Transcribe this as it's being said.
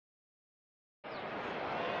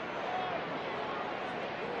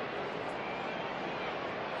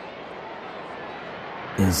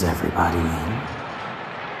Is everybody in?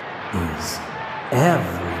 Is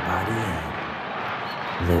everybody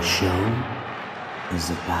in? The show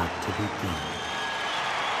is about to begin.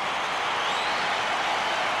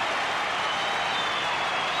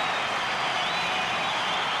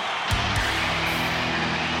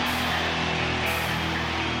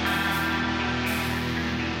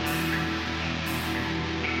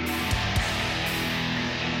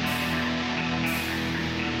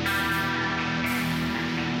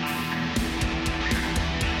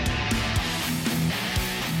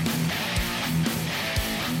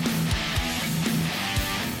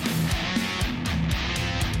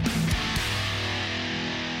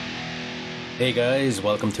 Hey guys,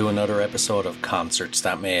 welcome to another episode of Concerts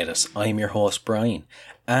That Made Us. I'm your host Brian,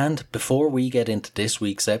 and before we get into this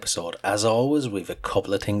week's episode, as always, we've a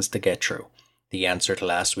couple of things to get through. The answer to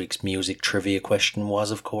last week's music trivia question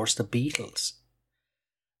was, of course, the Beatles.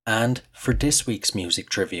 And for this week's music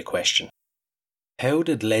trivia question, how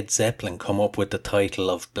did Led Zeppelin come up with the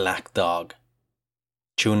title of Black Dog?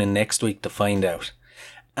 Tune in next week to find out.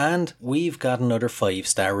 And we've got another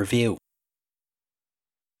 5-star review.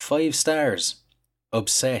 5 stars.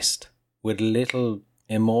 Obsessed. With a little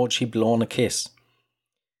emoji blowing a kiss.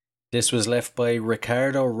 This was left by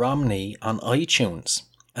Ricardo Romney on iTunes.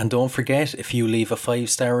 And don't forget, if you leave a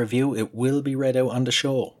 5-star review, it will be read out on the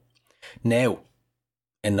show. Now,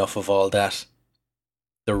 enough of all that.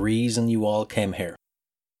 The reason you all came here.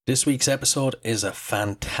 This week's episode is a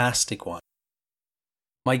fantastic one.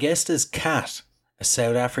 My guest is Kat, a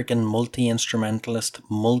South African multi-instrumentalist,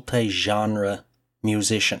 multi-genre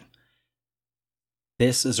musician.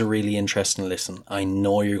 This is a really interesting listen. I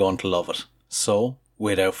know you're going to love it. So,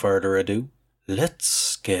 without further ado,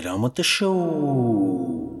 let's get on with the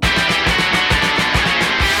show.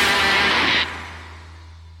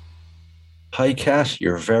 Hi Kat,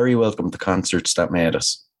 you're very welcome to Concerts That Made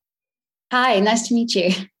Us. Hi, nice to meet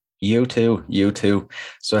you. You too.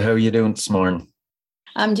 So how are you doing this morning?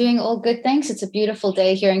 I'm doing all good, thanks. It's a beautiful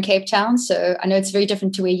day here in Cape Town, so I know it's very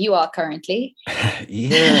different to where you are currently.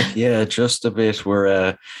 yeah, just a bit.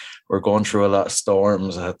 We're going through a lot of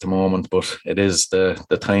storms at the moment, but it is the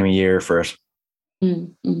time of year for it.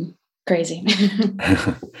 Crazy.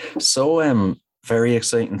 So, very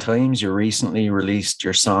exciting times. You recently released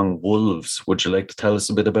your song Wolves. Would you like to tell us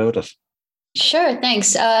a bit about it? Sure,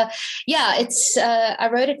 thanks. It's I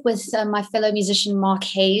wrote it with my fellow musician Mark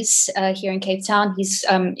Hayes here in Cape Town.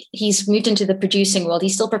 He's moved into the producing world. He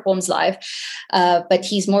still performs live, but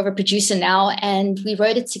he's more of a producer now. And we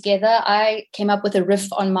wrote it together. I came up with a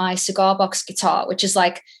riff on my cigar box guitar, which is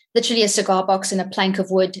like literally a cigar box and a plank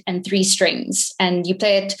of wood and 3 strings. And you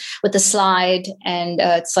play it with a slide, and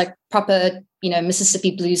it's like proper,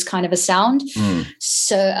 Mississippi blues kind of a sound.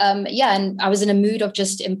 So, and I was in a mood of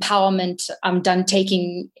just empowerment. I'm done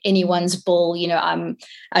taking anyone's bull. I'm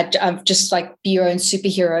just like be your own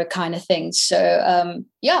superhero kind of thing. So,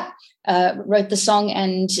 wrote the song,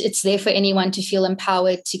 and it's there for anyone to feel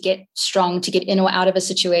empowered, to get strong, to get in or out of a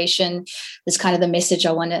situation. That's kind of the message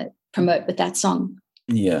I want to promote with that song.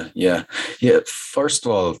 Yeah. First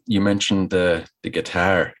of all, you mentioned the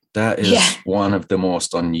guitar. That is one of the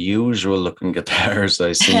most unusual looking guitars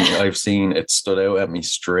I've seen. It stood out at me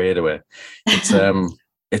straight away.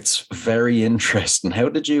 It's very interesting. How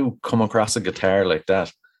did you come across a guitar like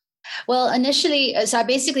that? Well, initially, so I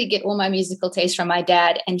basically get all my musical taste from my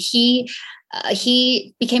dad, and he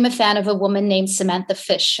became a fan of a woman named Samantha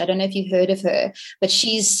Fish. I don't know if you've heard of her, but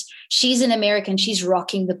she's an American. She's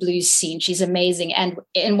rocking the blues scene. She's amazing. And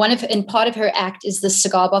in part of her act is the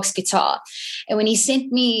cigar box guitar. And when he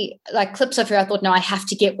sent me like clips of her, I thought, no, I have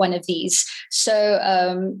to get one of these.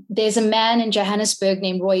 So there's a man in Johannesburg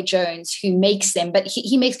named Roy Jones who makes them, but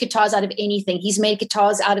he makes guitars out of anything. He's made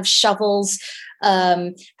guitars out of shovels,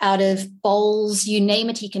 out of bowls, you name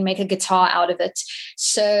it, he can make a guitar out of it.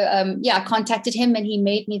 So I contacted him, and he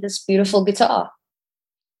made me this beautiful guitar.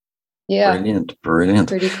 Yeah. Brilliant.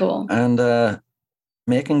 Pretty cool. And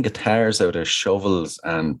making guitars out of shovels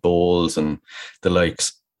and bowls and the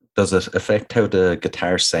likes, does it affect how the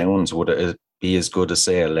guitar sounds? Would it be as good as,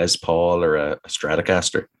 say, a Les Paul or a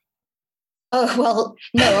Stratocaster? Oh, well,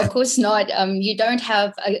 no, of course not. You don't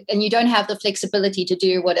have the flexibility to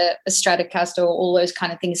do what a Stratocaster or all those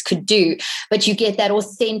kind of things could do, but you get that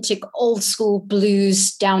authentic old school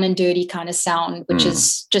blues down and dirty kind of sound, which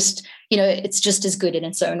is just, it's just as good in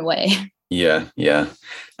its own way. Yeah.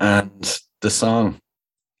 And the song,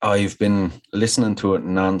 I've been listening to it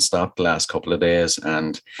nonstop the last couple of days,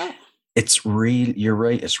 and it's really, you're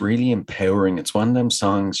right, it's really empowering. It's one of them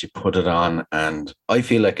songs you put it on, and I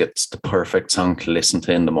feel like it's the perfect song to listen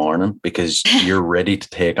to in the morning because you're ready to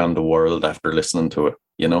take on the world after listening to it.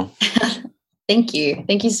 you know? Thank you.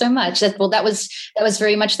 Thank you so much. That was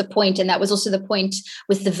very much the point. And that was also the point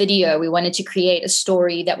with the video. We wanted to create a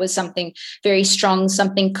story that was something very strong,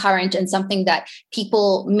 something current, and something that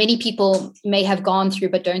many people may have gone through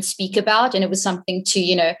but don't speak about. And it was something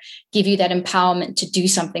to, give you that empowerment to do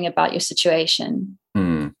something about your situation.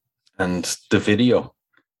 And the video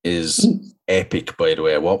is epic, by the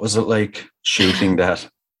way. What was it like shooting that?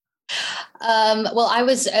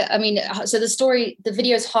 Well, so the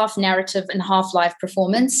video is half narrative and half live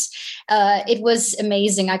performance. It was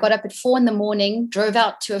amazing. I got up at 4 a.m, drove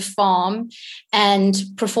out to a farm and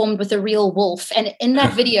performed with a real wolf. And in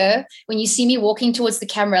that video, when you see me walking towards the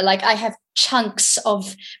camera, like I have chunks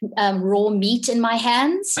of raw meat in my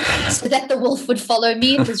hands so that the wolf would follow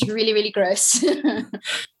me. It was really, really gross.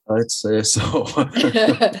 I'd say so.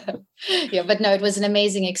 Yeah, but no, it was an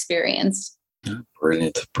amazing experience.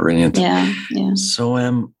 Brilliant. Yeah.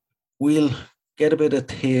 So we'll get a bit of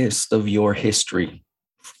taste of your history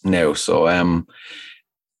now. So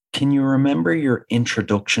can you remember your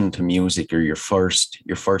introduction to music or your first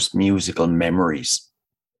musical memories?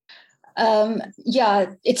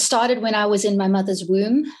 It started when I was in my mother's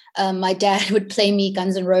womb. My dad would play me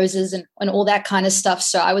Guns N' Roses and all that kind of stuff.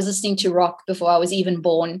 So I was listening to rock before I was even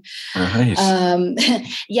born. Right.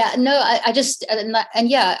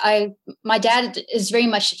 My dad is very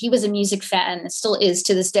much, he was a music fan, still is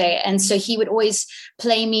to this day. And so he would always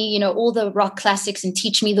play me, all the rock classics and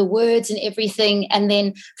teach me the words and everything. And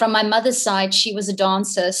then from my mother's side, she was a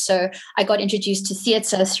dancer. So I got introduced to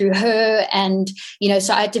theater through her. And,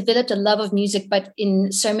 so I developed a love of music, but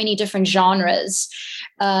in so many different genres.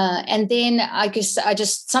 And then I guess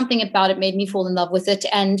something about it made me fall in love with it.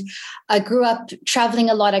 And I grew up traveling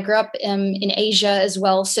a lot. I grew up in Asia as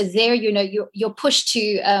well. So there, you're pushed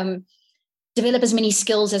to develop as many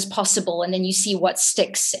skills as possible, and then you see what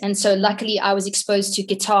sticks. And so luckily I was exposed to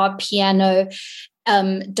guitar, piano,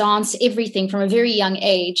 dance, everything from a very young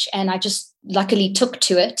age. And I just luckily took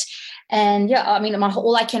to it. And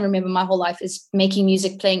all I can remember my whole life is making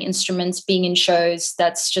music, playing instruments, being in shows.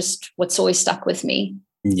 That's just what's always stuck with me.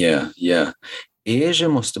 Yeah. Asia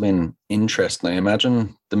must have been interesting. I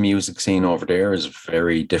imagine the music scene over there is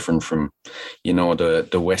very different from,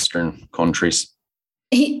 the Western countries.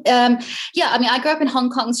 I grew up in Hong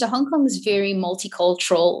Kong. So Hong Kong is very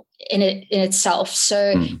multicultural in itself.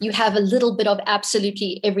 So you have a little bit of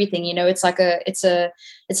absolutely everything. It's like it's a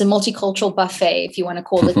multicultural buffet, if you want to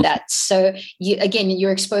call it that. So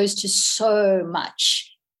you're exposed to so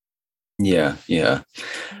much. Yeah.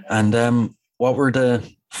 And what were the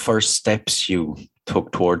first steps you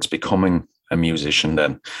took towards becoming a musician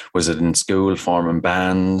then? Was it in school, forming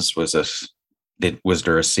bands? Was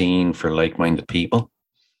there a scene for like-minded people?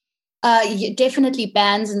 Definitely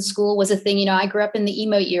bands in school was a thing. I grew up in the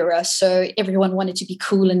emo era, so everyone wanted to be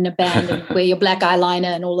cool in a band and wear your black eyeliner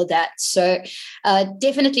and all of that. So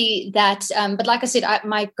definitely that. But like I said,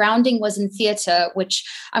 my grounding was in theater, which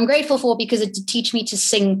I'm grateful for because it did teach me to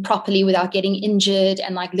sing properly without getting injured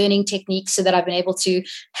and like learning techniques so that I've been able to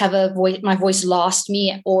have my voice last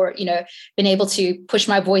me, or, been able to push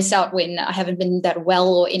my voice out when I haven't been that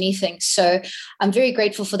well or anything. So I'm very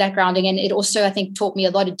grateful for that grounding. And it also, I think, taught me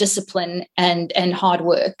a lot of discipline and hard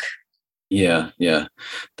work. Yeah.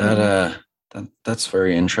 That's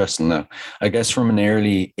very interesting though. I guess from an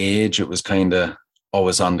early age it was kind of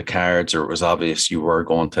always on the cards, or it was obvious you were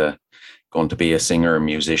going to be a singer or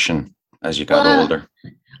musician as you got older.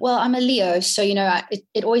 Well, I'm a Leo, so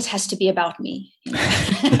it always has to be about me. I'm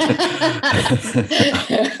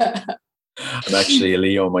actually a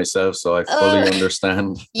Leo myself, so I fully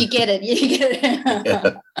understand. You get it.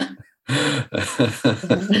 Yeah.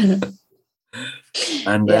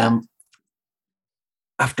 And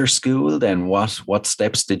after school then what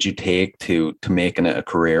steps did you take to making it a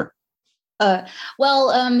career? My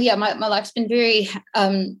life's been very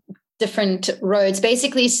different roads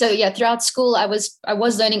basically. So throughout school I was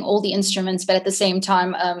learning all the instruments, but at the same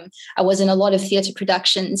time I was in a lot of theater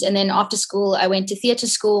productions. And then after school I went to theater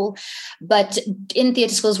school, but in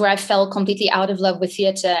theater schools where I fell completely out of love with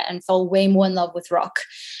theater and fell way more in love with rock.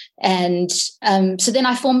 And so then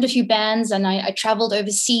I formed a few bands and I traveled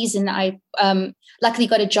overseas, and I luckily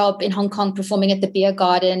got a job in Hong Kong performing at the beer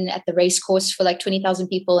garden at the race course for like 20,000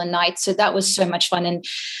 people a night. So that was so much fun. And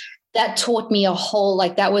that taught me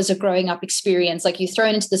that was a growing up experience. Like, you're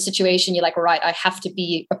thrown into the situation, you're like, right, I have to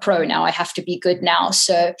be a pro now. I have to be good now.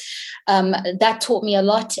 So that taught me a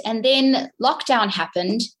lot. And then lockdown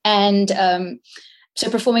happened, and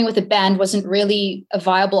so performing with a band wasn't really a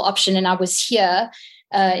viable option. And I was here.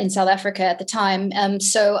 in South Africa at the time.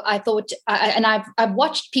 So I thought, I've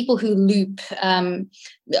watched people who loop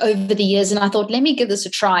over the years, and I thought, let me give this a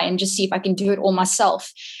try and just see if I can do it all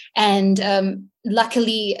myself. And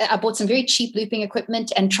luckily, I bought some very cheap looping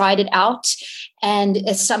equipment and tried it out. And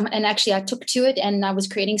actually, I took to it, and I was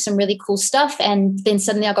creating some really cool stuff. And then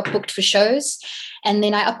suddenly, I got booked for shows. And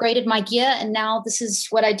then I upgraded my gear, and now this is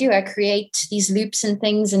what I do. I create these loops and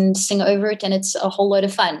things and sing over it, and it's a whole load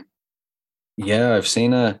of fun. Yeah, I've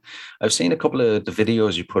seen a couple of the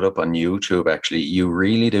videos you put up on YouTube. Actually, you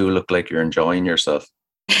really do look like you're enjoying yourself.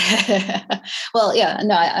 Well, yeah,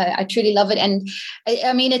 no, I truly love it. And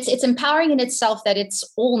I mean, it's empowering in itself that it's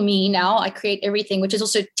all me now. I create everything, which is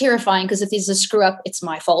also terrifying because if there's a screw up, it's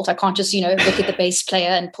my fault. I can't just, look at the bass player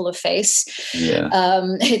and pull a face. Yeah.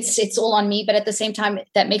 It's all on me. But at the same time,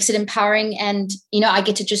 that makes it empowering. And, I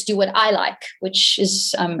get to just do what I like, which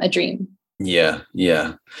is a dream. Yeah.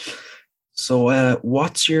 Yeah. So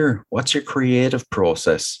what's your creative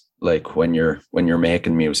process like when you're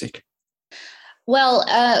making music? Well,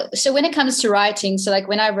 so when it comes to writing, so like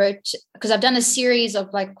when I wrote, because I've done a series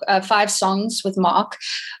of like 5 songs with Mark,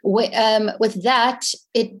 with that,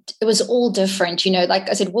 it was all different. Like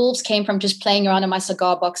I said, Wolves came from just playing around in my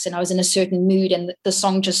cigar box and I was in a certain mood and the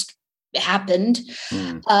song just happened.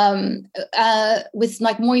 With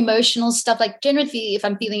like more emotional stuff, like generally if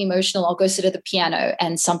I'm feeling emotional, I'll go sit at the piano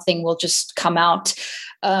and something will just come out.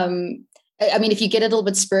 I mean, if you get a little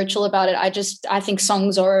bit spiritual about it, I think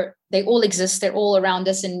songs they all exist. They're all around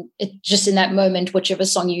us. And it just in that moment, whichever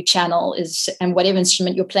song you channel is, and whatever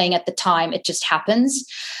instrument you're playing at the time, it just happens.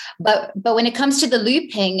 But when it comes to the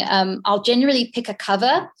looping, I'll generally pick a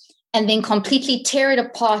cover and then completely tear it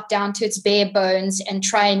apart down to its bare bones and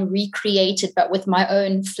try and recreate it, but with my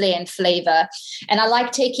own flair and flavor. And I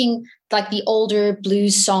like taking like the older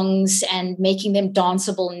blues songs and making them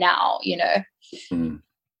danceable now,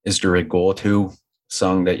 Is there a go-to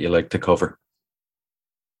song that you like to cover?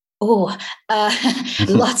 Oh,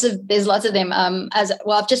 there's lots of them. As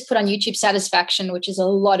well, I've just put on YouTube "Satisfaction," which is a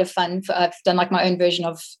lot of fun. I've done like my own version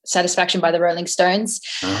of "Satisfaction" by the Rolling Stones.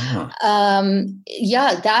 That.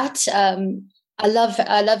 I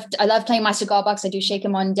love playing my cigar box. I do "Shake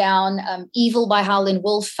 'Em On Down." "Evil" by Howlin'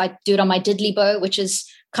 Wolf. I do it on my diddley bow, which is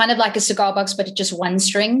kind of like a cigar box, but it's just one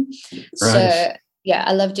string. Right. So yeah,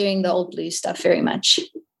 I love doing the old blues stuff very much.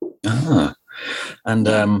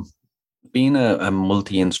 And being a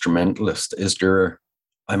multi-instrumentalist,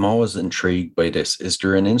 I'm always intrigued by this. Is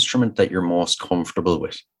there an instrument that you're most comfortable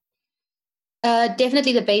with?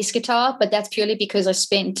 Definitely the bass guitar, but that's purely because I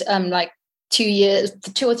spent like 2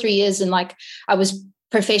 or 3 years and like I was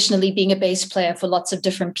professionally being a bass player for lots of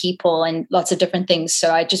different people and lots of different things.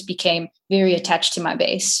 So I just became very attached to my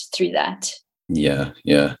bass through that. Yeah.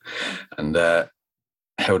 And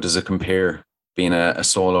how does it compare being a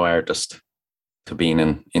solo artist to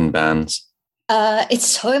being in bands? It's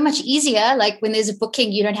so much easier. Like when there's a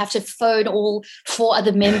booking, you don't have to phone all 4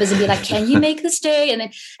 other members and be like, can you make this day?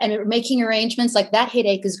 And making arrangements, like that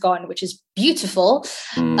headache is gone, which is beautiful.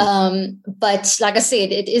 But like I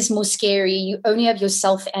said, it is more scary. You only have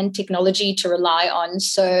yourself and technology to rely on.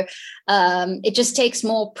 So it just takes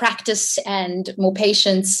more practice and more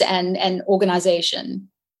patience and organization.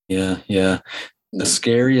 Yeah. The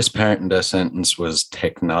scariest part in that sentence was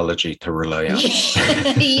technology to rely on.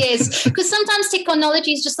 Yes, because sometimes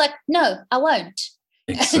technology is just like, no, I won't.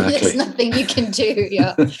 Exactly. There's nothing you can do.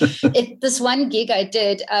 Yeah. This one gig I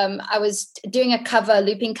did, I was doing a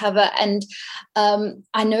looping cover, and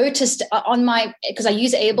I noticed because I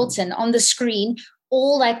use Ableton on the screen,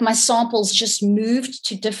 all like my samples just moved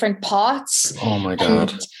to different parts. Oh my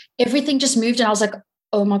God. And everything just moved, and I was like,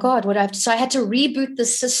 oh my God, what I have to, so I had to reboot the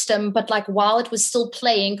system, but like while it was still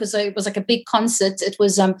playing, because it was like a big concert, it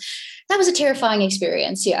was, that was a terrifying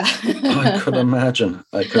experience. Yeah. I could imagine.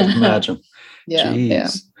 Yeah. Jeez. Yeah.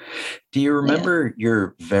 Do you remember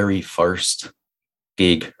your very first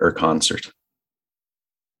gig or concert?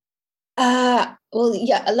 Well,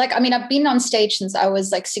 yeah, like, I mean, I've been on stage since I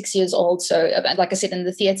was like 6 years old. So like I said, in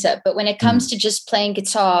the theater, but when it comes to just playing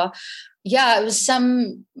guitar, yeah, it was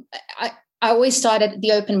I always start at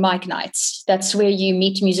the open mic nights. That's where you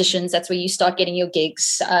meet musicians. That's where you start getting your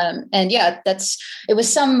gigs. And yeah, it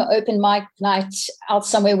was some open mic night out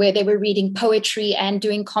somewhere where they were reading poetry and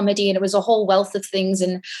doing comedy, and it was a whole wealth of things.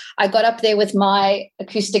 And I got up there with my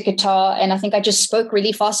acoustic guitar, and I think I just spoke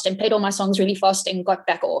really fast and played all my songs really fast and got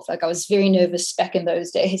back off. Like I was very nervous back in those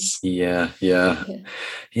days. Yeah.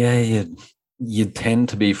 You tend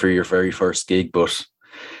to be for your very first gig, but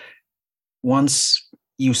once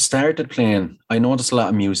you started playing, I notice a lot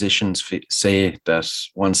of musicians say that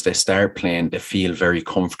once they start playing, they feel very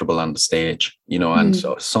comfortable on the stage, and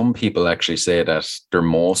so some people actually say that they're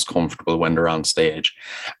most comfortable when they're on stage.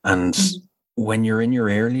 And when you're in your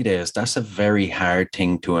early days, that's a very hard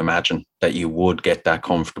thing to imagine, that you would get that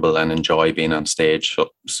comfortable and enjoy being on stage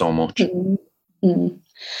so much.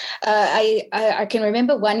 I can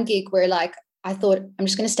remember one gig where like I thought I'm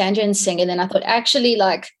just going to stand here and sing, and then I thought actually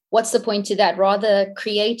like what's the point to that? Rather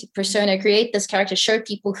create a persona, create this character, show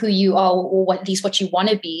people who you are, or at least what you want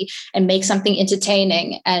to be, and make something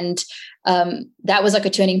entertaining. And that was like a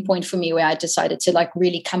turning point for me, where I decided to like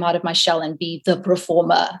really come out of my shell and be the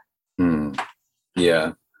performer.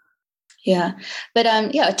 Yeah. But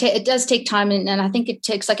it does take time, and I think it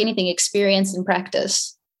takes, like anything, experience and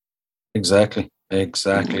practice. Exactly.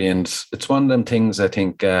 And it's one of them things, I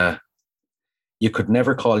think, you could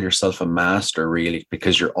never call yourself a master, really,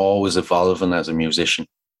 because you're always evolving as a musician,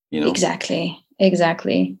 Exactly.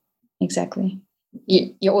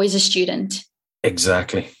 You're always a student.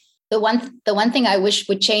 Exactly. The one thing I wish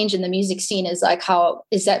would change in the music scene is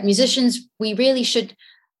that musicians, we really should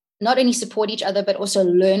not only support each other, but also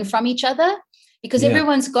learn from each other, because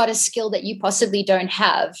everyone's got a skill that you possibly don't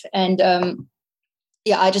have. And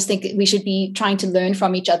I just think we should be trying to learn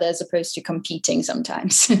from each other as opposed to competing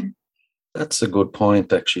sometimes. That's a good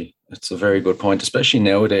point, actually. It's a very good point, especially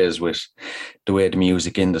nowadays with the way the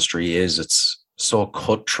music industry is. It's so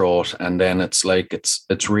cutthroat, and then it's like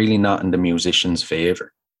it's really not in the musician's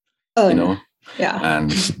favor. No. Yeah.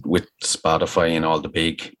 And with Spotify and all the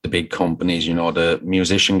big companies, the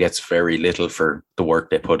musician gets very little for the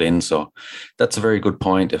work they put in. So that's a very good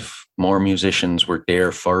point. If more musicians were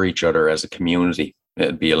there for each other as a community,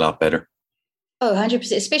 it'd be a lot better. Oh,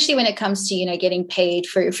 100%, especially when it comes to, getting paid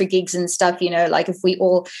for gigs and stuff, like if we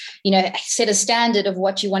all, set a standard of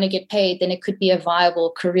what you want to get paid, then it could be a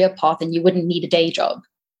viable career path and you wouldn't need a day job.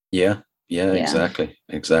 Yeah. Exactly.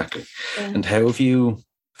 Yeah. And how have you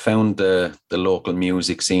found the local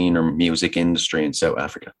music scene or music industry in South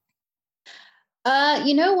Africa?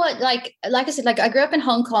 You know what, like I said, like I grew up in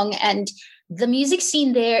Hong Kong, and the music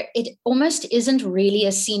scene there, it almost isn't really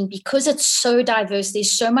a scene because it's so diverse.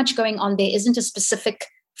 There's so much going on. There isn't a specific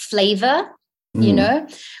flavor,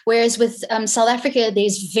 whereas with South Africa,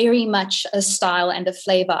 there's very much a style and a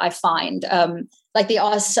flavor, I find. Like there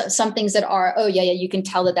are some things that are, you can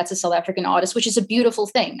tell that that's a South African artist, which is a beautiful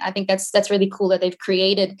thing. I think that's really cool that they've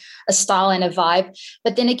created a style and a vibe.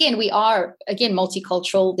 But then again, we are,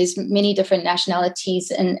 multicultural. There's many different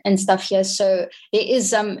nationalities and stuff here. So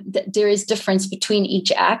there is difference between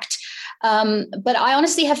each act. But I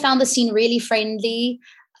honestly have found the scene really friendly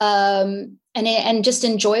and just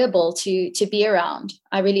enjoyable to be around.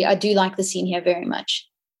 I do like the scene here very much.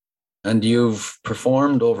 And you've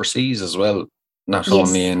performed overseas as well. Not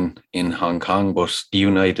only in Hong Kong, but the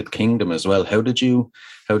United Kingdom as well. How did you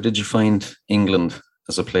find England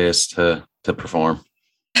as a place to perform?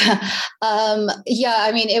 It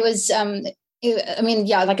was.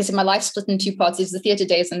 Like I said, my life split in two parts. There's the theatre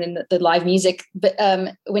days and then the live music. But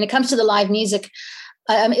when it comes to the live music,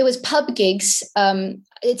 it was pub gigs.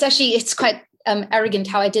 It's quite arrogant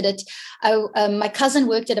how I did it. My cousin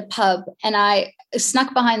worked at a pub, and I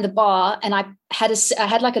snuck behind the bar, and I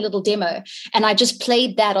had like a little demo, and I just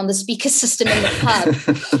played that on the speaker system in the pub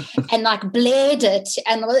and like blared it,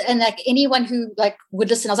 and like anyone who like would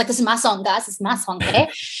listen, I was like, "This is my song, guys. This is my song." Okay?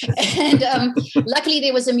 And luckily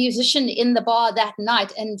there was a musician in the bar that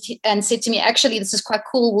night and said to me, "Actually, this is quite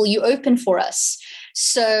cool. Will you open for us?"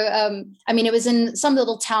 So, it was in some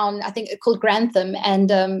little town, I think called Grantham. And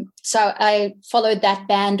so I followed that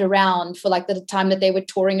band around for like the time that they were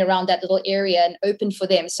touring around that little area and opened for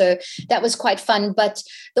them. So that was quite fun. But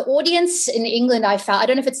the audience in England, I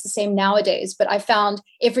don't know if it's the same nowadays, but I found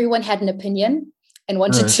everyone had an opinion and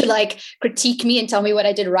wanted to like critique me and tell me what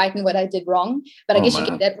I did right and what I did wrong. But I guess you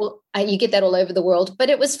get that. Well, you get that all over the world, but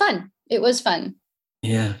it was fun. It was fun.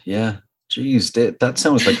 Yeah. Geez, that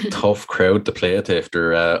sounds like a tough crowd to play to if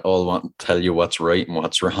they're all want to tell you what's right and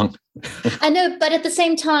what's wrong. I know, but at the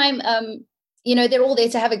same time, they're all there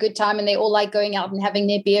to have a good time, and they all like going out and having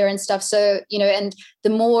their beer and stuff. So, and the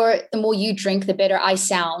more you drink, the better I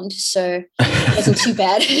sound. So it wasn't too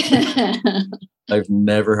bad. I've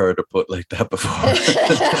never heard it put like that before.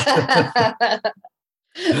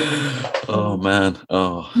 Oh, man.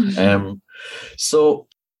 So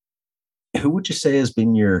who would you say has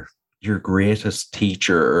been your greatest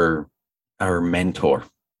teacher or mentor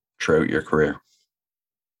throughout your career?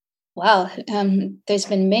 Wow. There's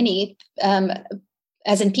been many,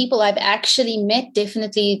 as in people I've actually met.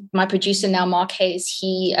 Definitely my producer now, Mark Hayes.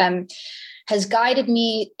 He has guided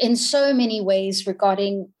me in so many ways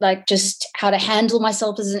regarding like just how to handle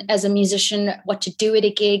myself as a musician, what to do at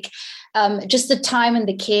a gig, just the time and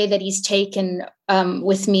the care that he's taken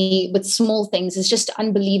with me with small things is just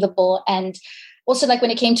unbelievable. And also, like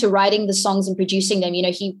when it came to writing the songs and producing them,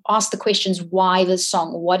 he asked the questions, why this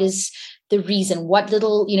song? What is the reason? What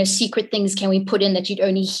little, secret things can we put in that you'd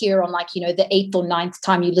only hear on like, the 8th or 9th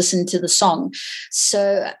time you listen to the song?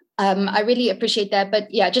 So I really appreciate that. But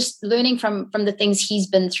yeah, just learning from the things he's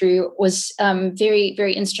been through was very,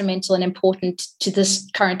 very instrumental and important to this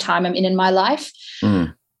current time I'm in my life.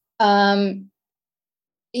 Mm.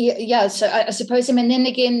 So I suppose him. And then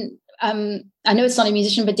again, I know it's not a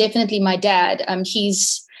musician, but definitely my dad.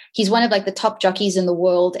 He's one of like the top jockeys in the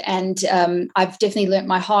world. And I've definitely learned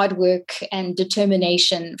my hard work and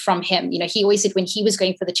determination from him. He always said when he was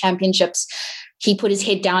going for the championships, he put his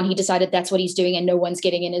head down, he decided that's what he's doing and no one's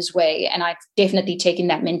getting in his way. And I've definitely taken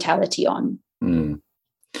that mentality on. Mm.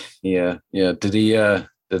 Yeah. Did he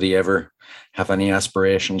ever have any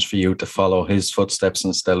aspirations for you to follow his footsteps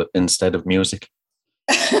instead of music?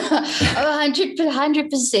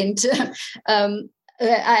 100%.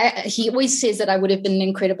 He always says that I would have been an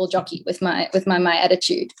incredible jockey with my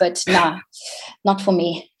attitude, but nah, not for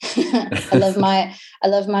me. I love my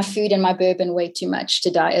food and my bourbon way too much to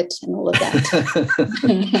diet and all of that.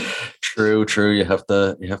 True. You have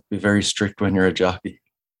to be very strict when you're a jockey.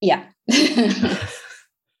 Yeah.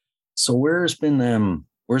 So where's been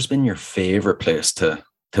your favorite place to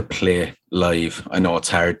play live? I know it's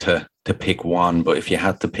hard to pick one, but if you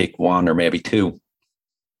had to pick one or maybe two,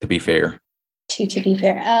 to be fair.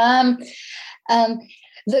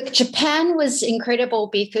 Look, Japan was incredible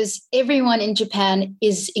because everyone in Japan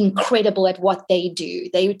is incredible at what they do.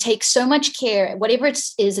 They take so much care. Whatever it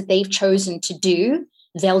is that they've chosen to do,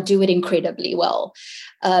 they'll do it incredibly well.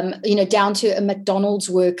 Down to a McDonald's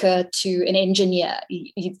worker to an engineer.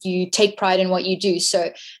 You take pride in what you do.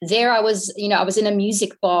 So there I was in a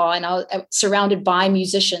music bar and I was surrounded by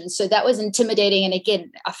musicians. So that was intimidating. And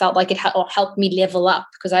again, I felt like it helped me level up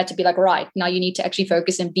because I had to be like, right, now you need to actually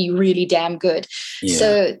focus and be really damn good. Yeah.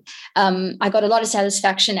 So I got a lot of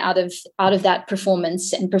satisfaction out of that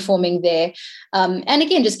performance and performing there. And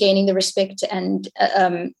again, just gaining the respect and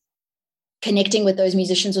connecting with those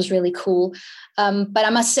musicians was really cool. But I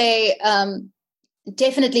must say,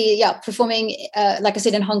 definitely, performing, like I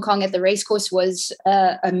said, in Hong Kong at the racecourse was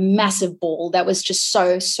a massive ball. That was just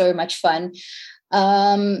so much fun.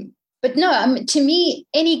 But no, to me,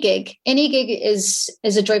 any gig is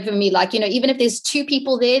a joy for me. Like, even if there's 2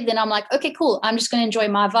 people there, then I'm like, okay, cool. I'm just going to enjoy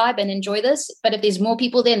my vibe and enjoy this. But if there's more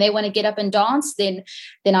people there and they want to get up and dance, then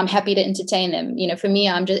I'm happy to entertain them. For me,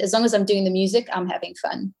 I'm just, as long as I'm doing the music, I'm having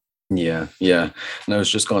fun. Yeah. And I was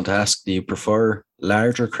just going to ask, do you prefer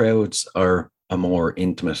larger crowds or a more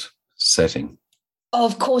intimate setting?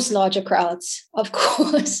 Of course, larger crowds. Of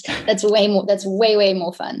course. That's way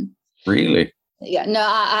more fun. Really? Yeah. No,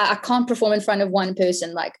 I can't perform in front of one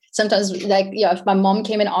person. Like sometimes, if my mom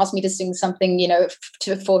came and asked me to sing something,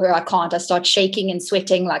 for her, I can't. I start shaking and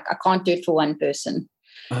sweating. Like I can't do it for one person.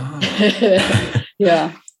 Oh.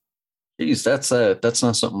 Yeah. Geez, that's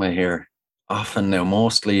not something I hear often now.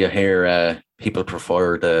 Mostly I hear people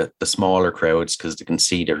prefer the smaller crowds because they can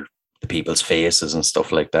see the people's faces and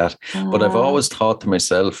stuff like that. But I've always thought to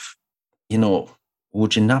myself,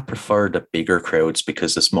 would you not prefer the bigger crowds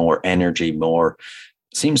because it's more energy,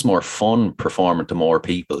 seems more fun performing to more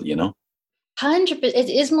people, 100%. It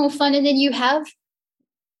is more fun. And then you have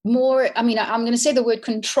more, I'm going to say the word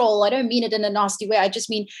control. I don't mean it in a nasty way. I just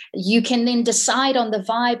mean you can then decide on the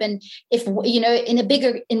vibe. And if, in a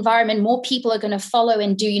bigger environment, more people are going to follow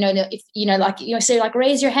and do, say like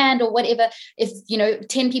raise your hand or whatever. If,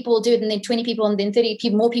 10 people will do it and then 20 people and then 30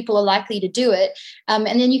 people, more people are likely to do it. And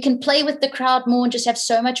then you can play with the crowd more and just have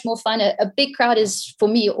so much more fun. A big crowd is, for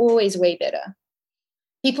me, always way better.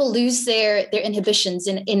 People lose their inhibitions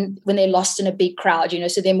in when they're lost in a big crowd,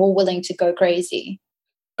 so they're more willing to go crazy.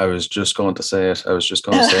 I was just going to say it.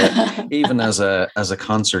 Even as a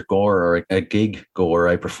concert goer or a gig goer,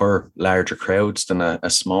 I prefer larger crowds than a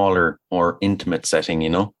smaller, more intimate setting,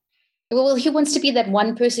 Well, he wants to be that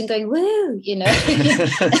one person going, woo, and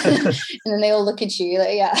then they all look at you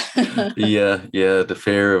like, yeah. Yeah. The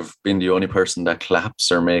fear of being the only person that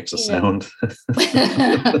claps or makes a sound.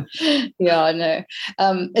 Yeah, I know.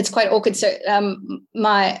 It's quite awkward. So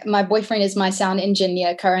my boyfriend is my sound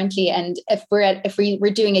engineer currently. And if we're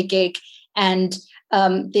doing a gig and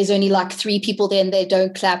there's only like 3 people there and they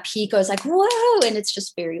don't clap, he goes like, whoa, and it's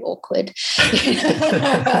just very awkward.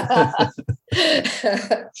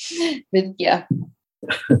 But yeah.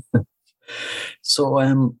 So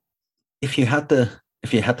if you had to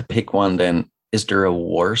if you had to pick one, then is there a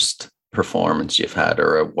worst performance you've had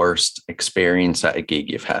or a worst experience at a gig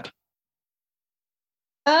you've had?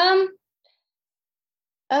 Um,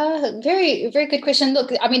 very, very good question.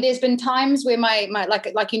 Look, I mean, there's been times where my like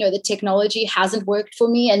the technology hasn't worked for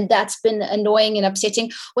me, and that's been annoying and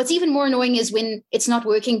upsetting. What's even more annoying is when it's not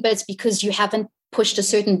working, but it's because you haven't pushed a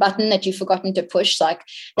certain button that you've forgotten to push. Like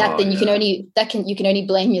that, then you can only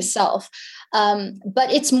blame yourself.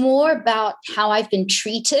 But it's more about how I've been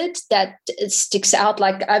treated that it sticks out.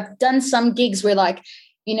 Like I've done some gigs where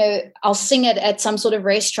I'll sing it at some sort of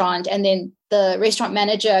restaurant, and then the restaurant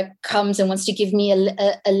manager comes and wants to give me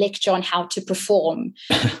a lecture on how to perform.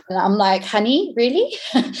 And I'm like, honey, really?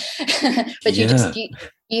 But you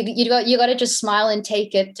got to just smile and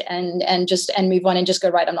take it and move on and just go,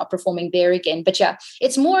 right, I'm not performing there again. But yeah,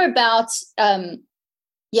 it's more about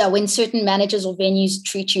when certain managers or venues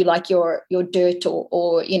treat you like your dirt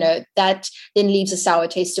or that then leaves a sour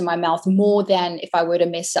taste in my mouth more than if I were to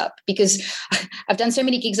mess up, because I've done so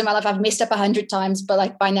many gigs in my life. I've messed up 100 times, but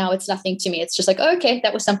like by now it's nothing to me. It's just like, okay,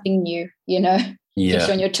 that was something new, keeps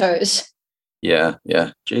you on your toes. Yeah.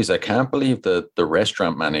 Yeah. Geez, I can't believe the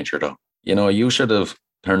restaurant manager though. You should have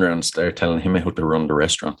turned around and started telling him how to run the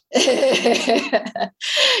restaurant.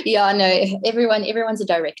 Yeah, no, everyone's a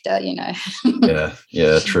director,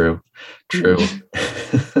 Yeah, true.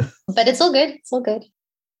 But it's all good. It's all good.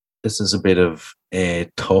 This is a bit of a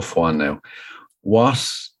tough one now.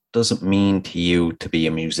 What does it mean to you to be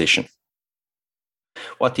a musician?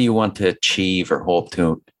 What do you want to achieve or hope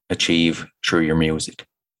to achieve through your music?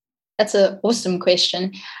 That's an awesome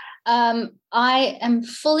question. I am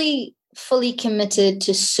fully committed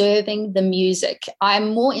to serving the music.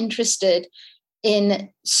 I'm more interested in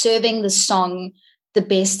serving the song the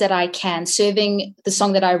best that I can, serving the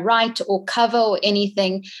song that I write or cover or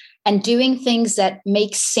anything, and doing things that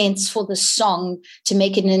make sense for the song to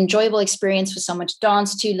make it an enjoyable experience for someone to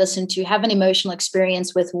dance to, listen to, have an emotional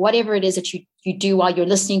experience with whatever it is that you do while you're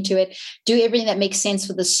listening to it. Do everything that makes sense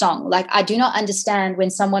for the song. Like, I do not understand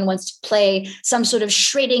when someone wants to play some sort of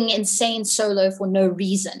shredding, insane solo for no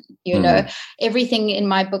reason. Everything in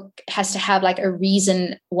my book has to have like a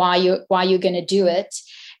reason why you're going to do it.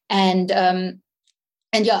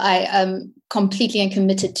 And yeah, I am completely and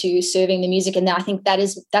committed to serving the music. And I think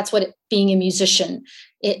that's what being a musician,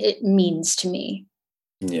 it means to me.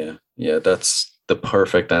 Yeah, that's the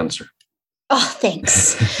perfect answer. Oh,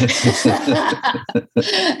 thanks.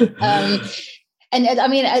 And I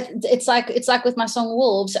mean, it's like with my song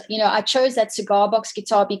Wolves, I chose that cigar box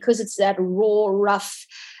guitar because it's that raw, rough,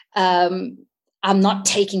 I'm not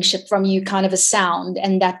taking shit from you kind of a sound.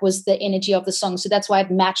 And that was the energy of the song. So that's why it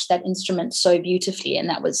matched that instrument so beautifully. And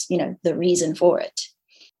that was, the reason for it.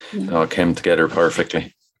 Oh, it came together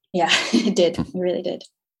perfectly. Yeah, it did. It really did.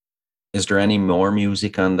 Is there any more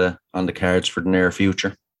music on the cards for the near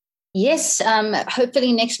future? Yes.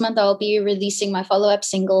 Hopefully next month I'll be releasing my follow-up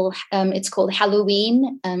single. It's called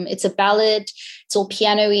Halloween. It's a ballad. It's all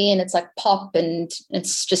piano-y and it's like pop and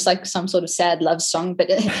it's just like some sort of sad love song. But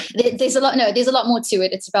there's a lot more to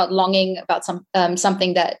it. It's about longing, about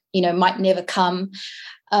something that might never come.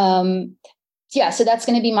 So that's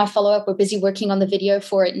going to be my follow-up. We're busy working on the video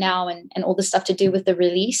for it now and all the stuff to do with the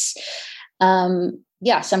release. So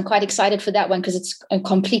I'm quite excited for that one because it's a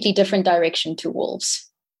completely different direction to Wolves.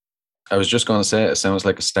 I was just going to say, it sounds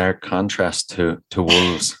like a stark contrast to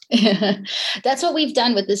Wolves. That's what we've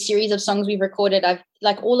done with this series of songs we've recorded.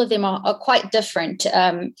 All of them are quite different.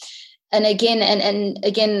 And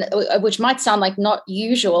again, which might sound like not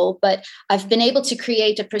usual, but I've been able to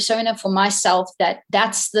create a persona for myself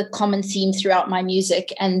that's the common theme throughout my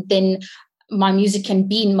music. And then my music can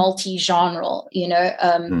be multi-genre,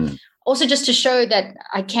 Also, just to show that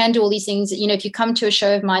I can do all these things, if you come to a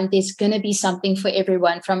show of mine, there's going to be something for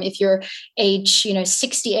everyone. From if you're age,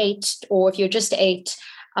 68, or if you're just 8,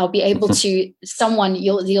 I'll be able to.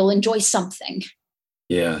 You'll enjoy something.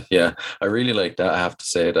 Yeah. I really like that. I have to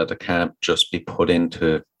say that it can't just be put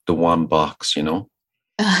into the one box, Well,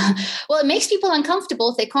 it makes people uncomfortable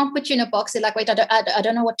if they can't put you in a box. They're like, wait, I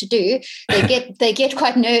don't know what to do. They get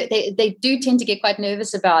quite they do tend to get quite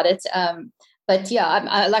nervous about it. But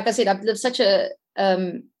yeah, like I said, I've lived such a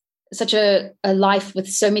life with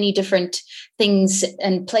so many different things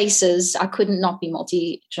and places. I couldn't not be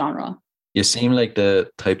multi-genre. You seem like the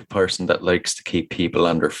type of person that likes to keep people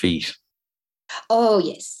on their feet. Oh,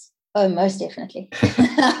 yes. Oh, most definitely.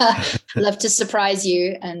 Love to surprise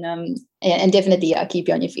you and definitely keep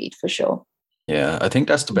you on your feet for sure. Yeah, I think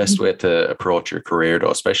that's the best way to approach your career,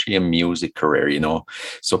 though, especially a music career,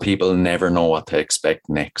 so people never know what to expect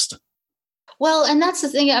next. Well, and that's the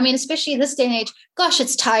thing. I mean, especially this day and age, gosh,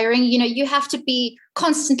 it's tiring. You know, you have to be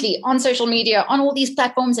constantly on social media, on all these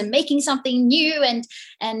platforms, and making something new, and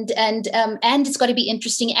it's got to be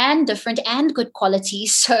interesting and different and good quality.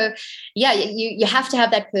 So, yeah, you have to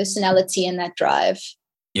have that personality and that drive.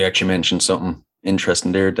 You actually mentioned something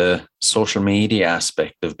interesting there, the social media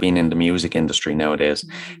aspect of being in the music industry nowadays.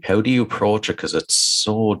 How do you approach it? Because it's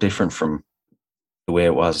so different from the way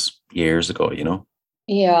it was years ago, you know?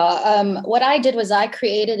 Yeah. What I did was I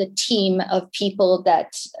created a team of people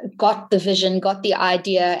that got the vision, got the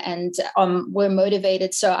idea, and were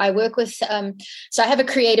motivated. So I work with, so I have a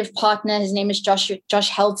creative partner. His name is Josh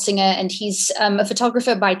Heldsinger, and he's a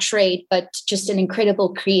photographer by trade, but just an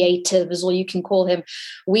incredible creative is all you can call him.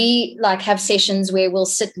 We like have sessions where we'll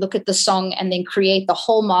sit, look at the song, and then create the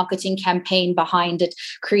whole marketing campaign behind it,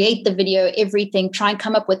 create the video, everything, try and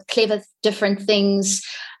come up with clever, different things.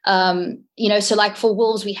 So like for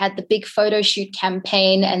Wolves, we had the big photo shoot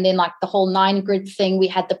campaign, and then like the whole 9 Grid thing. We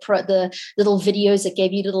had the little videos that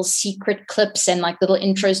gave you little secret clips and like little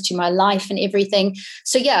intros to my life and everything.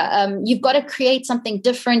 So yeah, you've got to create something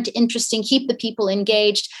different, interesting, keep the people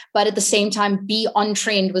engaged, but at the same time be on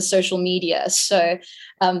trend with social media. So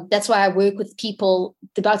that's why I work with people.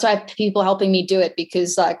 That's why I have people helping me do it,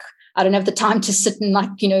 because like I don't have the time to sit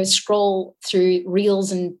and scroll through reels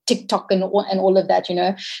and TikTok and all of that,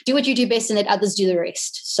 do what you do best and let others do the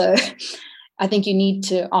rest. So I think you need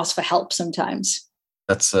to ask for help sometimes.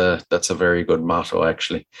 That's a very good motto,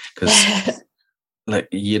 actually, because like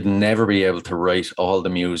you'd never be able to write all the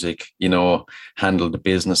music, handle the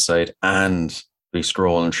business side and be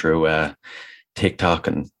scrolling through TikTok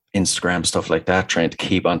and Instagram, stuff like that, trying to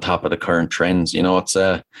keep on top of the current trends.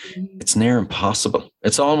 It's near impossible.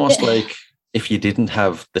 It's almost like if you didn't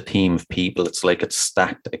have the team of people, it's like it's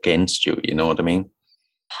stacked against you. You know what I mean?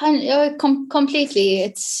 Completely.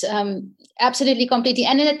 It's absolutely completely.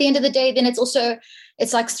 And then at the end of the day, then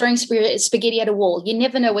it's like throwing spaghetti at a wall. You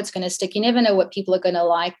never know what's going to stick. You never know what people are going to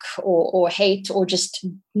like or hate or just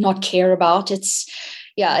not care about. It's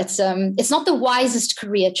not the wisest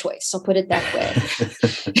career choice. I'll put it that way.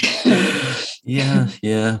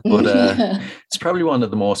 yeah. But it's probably one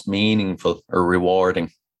of the most meaningful or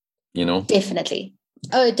rewarding, Definitely.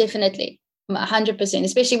 Oh, definitely. 100%,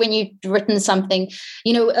 especially when you've written something,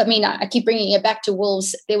 I keep bringing it back to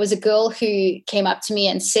Wolves. There was a girl who came up to me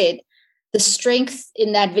and said, the strength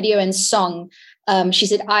in that video and song, she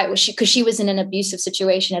said, because she was in an abusive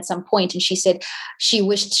situation at some point, and she said she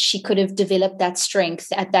wished she could have developed that strength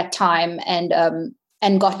at that time and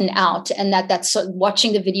gotten out, and that's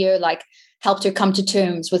watching the video like helped her come to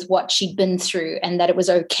terms with what she'd been through, and that it was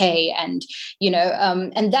okay, and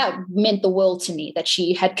and that meant the world to me, that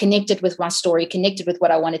she had connected with my story, connected with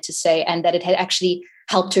what I wanted to say, and that it had actually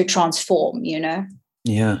helped her transform.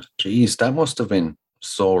 Yeah, geez, that must have been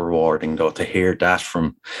so rewarding though, to hear that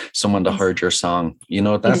from someone that heard your song.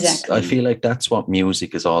 That's exactly. I feel like that's what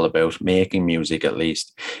music is all about, making music at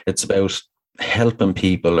least. It's about helping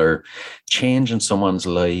people or changing someone's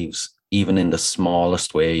lives, even in the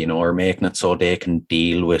smallest way, or making it so they can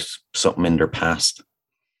deal with something in their past.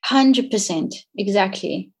 100%.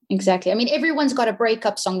 Exactly. I mean, everyone's got a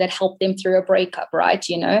breakup song that helped them through a breakup, right?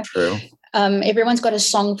 True. Everyone's got a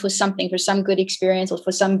song for something, for some good experience or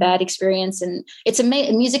for some bad experience. And it's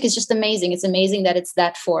music is just amazing. It's amazing that it's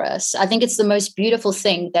that for us. I think it's the most beautiful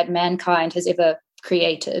thing that mankind has ever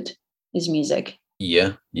created is music.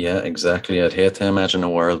 Yeah, exactly. I'd hate to imagine a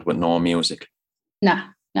world with no music. No.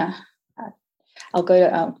 I'll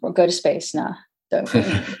go to space. No, don't.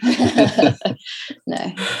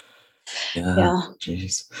 No. Yeah.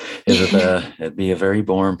 Jeez. It'd be a very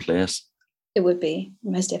boring place. It would be,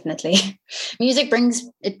 most definitely. Music brings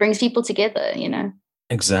people together,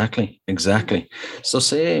 Exactly. So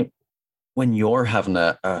say when you're having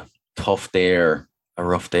a tough day or a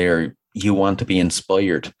rough day, or you want to be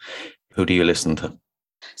inspired, who do you listen to?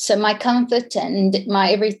 So my comfort and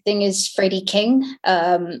my everything is Freddie King,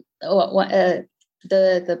 the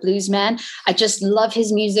blues man. I just love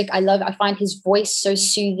his music. I find his voice so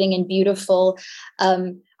soothing and beautiful.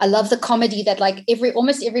 I love the comedy that like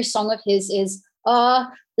almost every song of his is,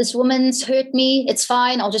 this woman's hurt me. It's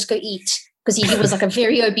fine. I'll just go eat. Because he was like a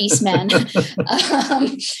very obese man. But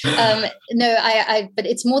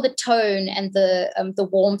it's more the tone and the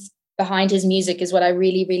warmth behind his music is what I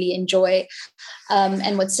really, really enjoy.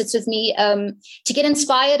 And what sits with me to get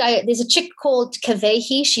inspired. There's a chick called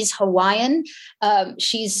Kavehi. She's Hawaiian.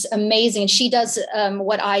 She's amazing. She does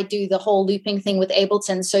what I do, the whole looping thing with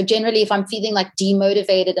Ableton. So generally, if I'm feeling like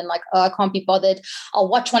demotivated and like, I can't be bothered, I'll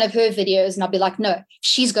watch one of her videos and I'll be like, no,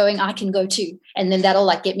 she's going, I can go too. And then that'll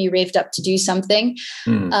like get me revved up to do something.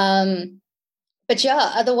 but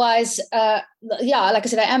yeah, otherwise, yeah, like I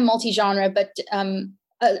said, I am multi-genre, but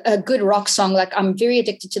a good rock song, like I'm very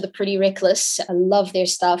addicted to the Pretty Reckless. I love their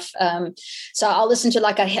stuff. So I'll listen to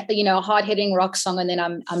like a hard-hitting rock song, and then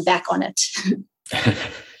I'm back on it.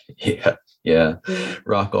 Yeah.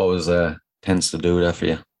 Rock always tends to do that for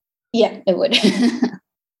you. Yeah, it would.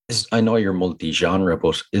 I know you're multi-genre,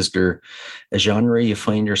 but is there a genre you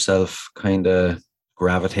find yourself kind of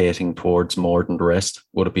gravitating towards more than the rest?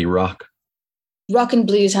 Would it be rock? Rock and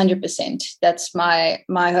blues, 100%. That's my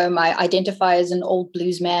home. I identify as an old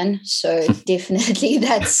blues man, so definitely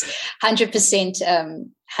that's 100%.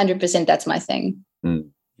 100%. That's my thing.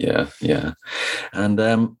 Yeah.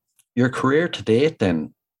 And your career to date,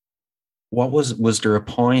 then, was there a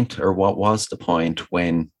point, or what was the point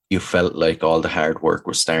when you felt like all the hard work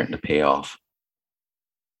was starting to pay off?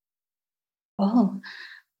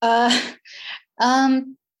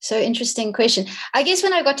 So interesting question. I guess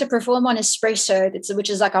when I got to perform on Espresso, which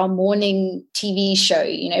is like our morning TV show,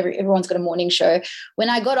 everyone's got a morning show. When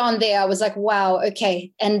I got on there, I was like, wow,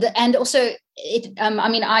 okay. And also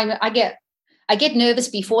I get nervous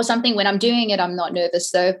before something. When I'm doing it, I'm not nervous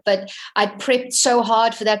though, but I prepped so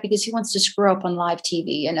hard for that, because who wants to screw up on live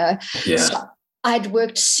TV, Yeah. So I'd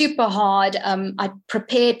worked super hard. I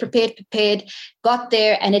prepared, got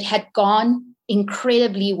there, and it had gone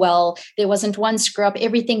incredibly well. There wasn't one screw up.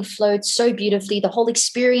 Everything flowed so beautifully. The whole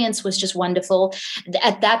experience was just wonderful.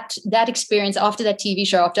 At that experience, after that TV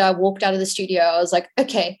show, after I walked out of the studio, I was like,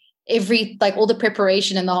 okay, all the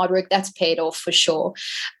preparation and the hard work, that's paid off for sure.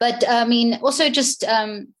 But also just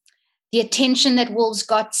the attention that Wolves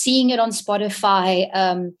got, seeing it on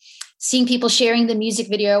Spotify, seeing people sharing the music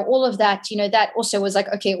video, all of that, that also was like,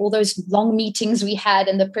 okay, all those long meetings we had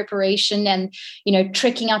and the preparation and,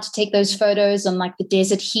 trekking out to take those photos on like the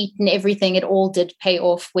desert heat and everything, it all did pay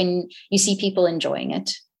off when you see people enjoying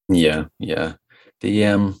it. Yeah.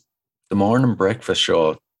 The morning breakfast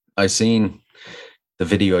show, I seen the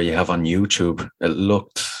video you have on YouTube. It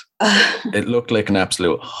looked like an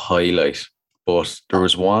absolute highlight. But there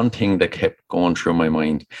was one thing that kept going through my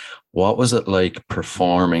mind. What was it like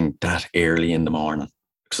performing that early in the morning?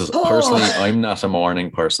 Because personally, I'm not a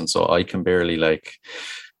morning person, so I can barely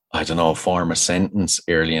form a sentence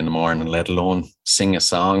early in the morning, let alone sing a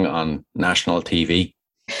song on national TV.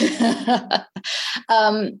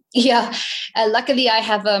 Luckily I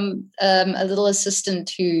have a little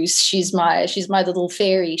assistant she's my little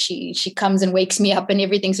fairy. She comes and wakes me up and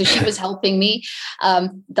everything, so she was helping me. I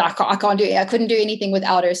couldn't do anything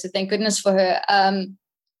without her, so thank goodness for her.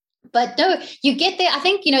 But no, you get there. I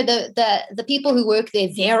think, the people who work there,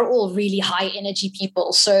 they're all really high energy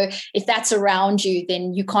people. So if that's around you,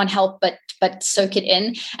 then you can't help but soak it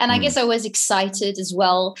in. And I guess I was excited as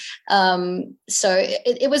well. So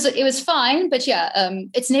it was fine. But yeah,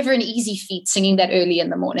 it's never an easy feat singing that early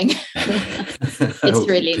in the morning. It's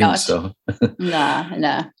really not. So. No.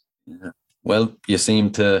 Yeah. Well, you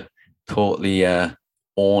seem to totally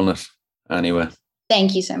own it anyway.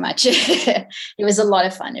 Thank you so much. It was a lot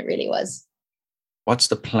of fun. It really was. What's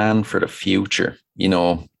the plan for the future?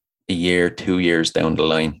 A year, 2 years down the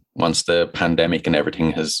line, once the pandemic and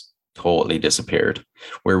everything has totally disappeared,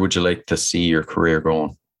 where would you like to see your career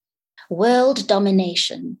going? World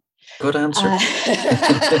domination. Good answer. Look,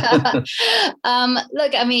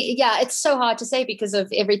 it's so hard to say because of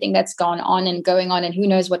everything that's gone on and going on, and who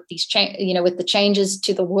knows what these with the changes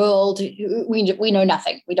to the world, we know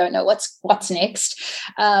nothing. We don't know what's next.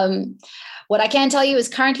 What I can tell you is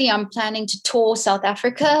currently I'm planning to tour South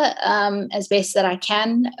Africa as best that I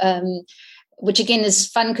can. Which again is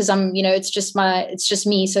fun because it's just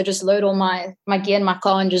me. So just load all my gear in my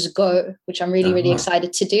car and just go, which I'm really, really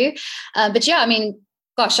excited to do. But yeah,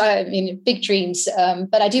 gosh, big dreams.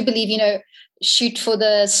 But I do believe, shoot for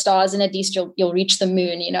the stars and at least you'll reach the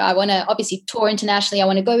moon. I want to obviously tour internationally. I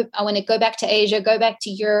want to go back to Asia, go back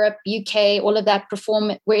to Europe, UK, all of that,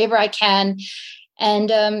 perform wherever I can.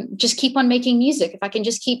 And just keep on making music. If I can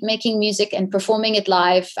just keep making music and performing it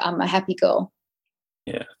live, I'm a happy girl.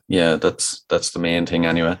 Yeah, that's the main thing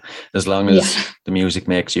anyway. As long as the music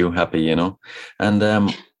makes you happy,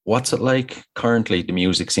 And what's it like currently, the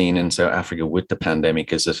music scene in South Africa with the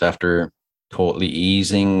pandemic? Is it after totally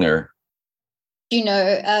easing or?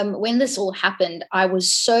 When this all happened, I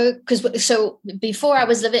was so before I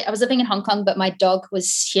was living in Hong Kong, but my dog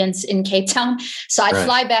was here in Cape Town. So I'd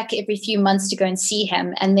fly back every few months to go and see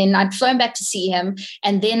him. And then I'd flown back to see him.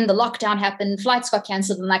 And then the lockdown happened, flights got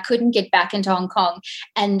canceled and I couldn't get back into Hong Kong.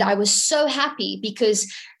 And I was so happy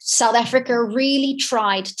because South Africa really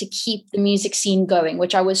tried to keep the music scene going,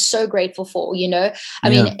 which I was so grateful for, I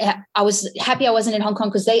was happy I wasn't in Hong Kong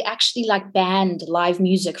because they actually banned live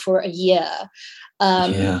music for a year.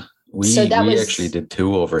 Yeah. So that We was. actually did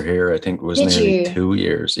 2 over here. I think it was Did nearly you? 2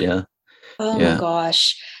 years. Yeah. Oh my Yeah.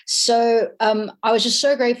 gosh. So I was just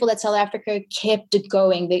so grateful that South Africa kept it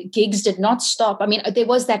going. The gigs did not stop. I mean, there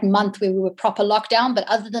was that month where we were proper lockdown, but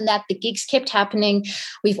other than that, the gigs kept happening.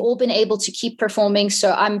 We've all been able to keep performing.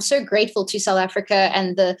 So I'm so grateful to South Africa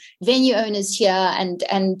and the venue owners here and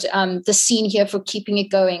the scene here for keeping it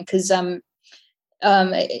going, because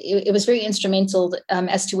it was very instrumental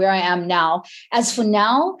as to where I am now. As for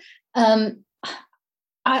now,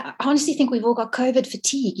 I honestly think we've all got COVID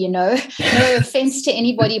fatigue, no offense to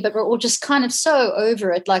anybody, but we're all just kind of so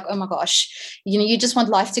over it. Like, oh my gosh, you just want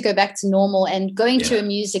life to go back to normal, and going to a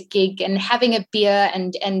music gig and having a beer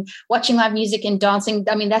and watching live music and dancing.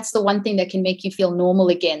 I mean, that's the one thing that can make you feel normal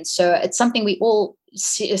again. So it's something we all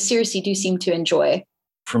seriously do seem to enjoy.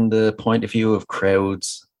 From the point of view of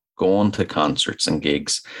crowds going to concerts and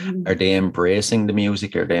gigs, are they embracing the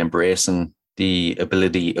music? Are they embracing the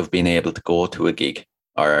ability of being able to go to a gig?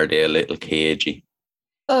 Or are they a little cagey?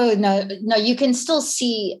 Oh, no, you can still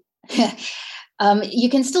see you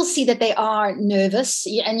can still see that they are nervous,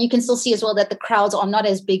 and you can still see as well that the crowds are not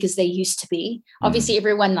as big as they used to be. Obviously,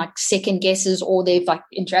 everyone like second guesses, or they've like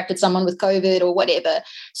interacted someone with COVID or whatever.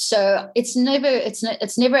 So it's never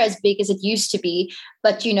as big as it used to be.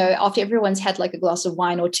 But after everyone's had like a glass of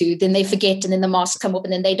wine or two, then they forget, and then the masks come up,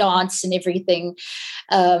 and then they dance and everything.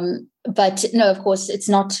 But no, of course, it's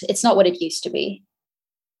not what it used to be.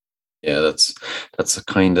 Yeah, that's a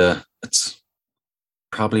kind of, it's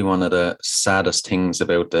probably one of the saddest things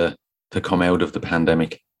about to come out of the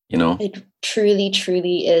pandemic. It truly,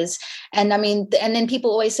 truly is. And I mean, and then people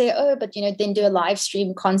always say, oh, but then do a live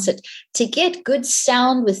stream concert. To get good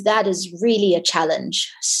sound with that is really a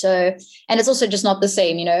challenge. So, and it's also just not the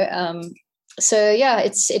same, so yeah,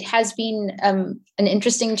 it has been an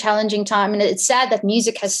interesting, challenging time, and it's sad that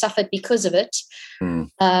music has suffered because of it.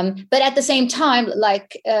 But at the same time,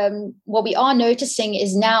 like what we are noticing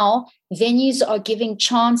is now venues are giving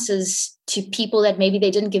chances to people that maybe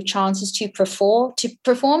they didn't give chances to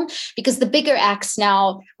perform, because the bigger acts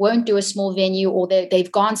now won't do a small venue, or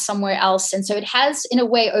they've gone somewhere else, and so it has in a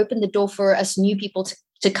way opened the door for us new people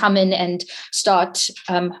to come in and start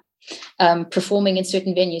performing in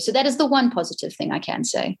certain venues. So that is the one positive thing I can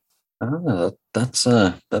say.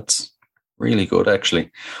 That's really good,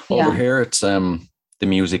 actually. Over here, it's the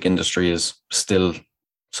music industry is still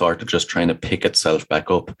sort of just trying to pick itself back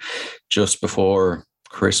up. Just before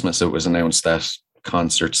Christmas, it was announced that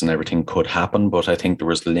concerts and everything could happen, but I think there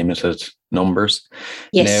was limited numbers.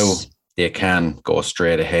 Yes. Now they can go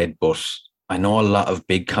straight ahead, but I know a lot of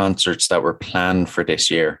big concerts that were planned for this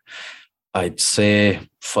year. I'd say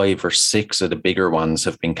 5 or 6 of the bigger ones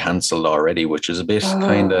have been cancelled already, which is a bit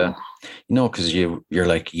kind of, because you're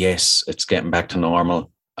like, yes, it's getting back to normal.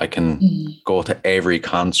 I can go to every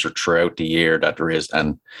concert throughout the year that there is.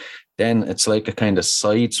 And then it's like a kind of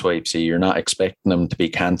sideswipe. So you're not expecting them to be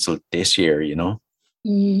cancelled this year,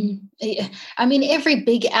 I mean, every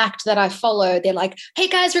big act that I follow, they're like, hey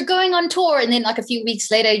guys, we're going on tour. And then like a few weeks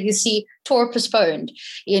later, you see tour postponed,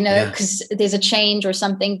 because there's a change or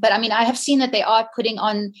something. But I mean, I have seen that they are putting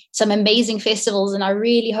on some amazing festivals, and I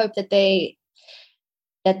really hope that they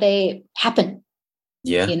happen.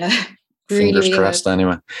 Yeah. Really, Fingers crossed hope.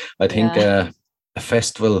 anyway. I think a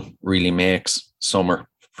festival really makes summer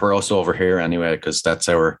for us over here anyway, because that's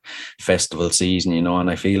our festival season, and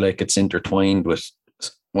I feel like it's intertwined with,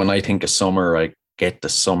 when I think of summer, I get the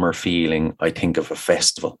summer feeling. I think of a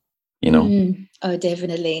festival, Oh,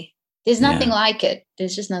 definitely. There's nothing like it.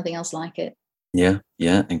 There's just nothing else like it. Yeah,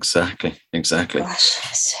 exactly.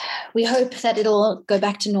 Gosh, we hope that it'll go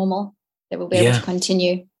back to normal, that we'll be able to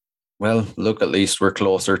continue. Well, look, at least we're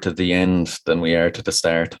closer to the end than we are to the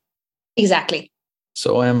start. Exactly.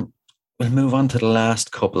 So we'll move on to the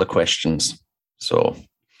last couple of questions. So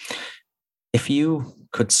if you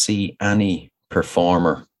could see any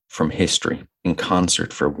performer from history in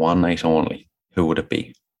concert for one night only, who would it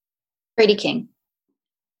be? Freddie King.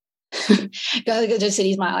 Just said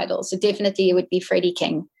he's my idol. So definitely it would be Freddie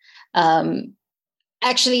King.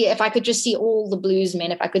 Actually, if I could just see all the blues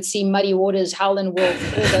men, if I could see Muddy Waters, Howlin'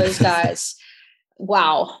 Wolf, all those guys,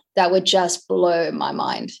 wow, that would just blow my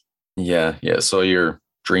mind. Yeah. So your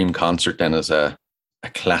dream concert then is a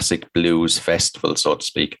classic blues festival, so to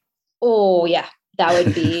speak. Oh yeah, that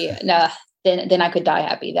would be then I could die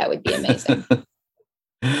happy. That would be amazing.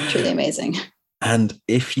 Truly amazing. And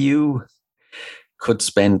if you could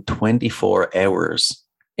spend 24 hours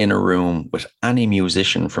in a room with any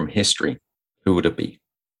musician from history, who would it be?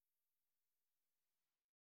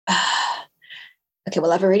 Okay,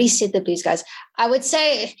 well, I've already said the blues guys. I would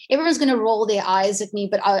say everyone's going to roll their eyes at me,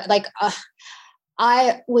 but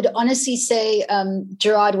I would honestly say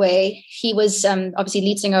Gerard Way. He was obviously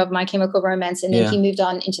lead singer of My Chemical Romance, and then he moved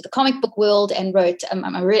on into the comic book world and wrote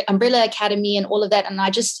Umbrella Academy and all of that. And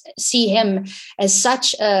I just see him as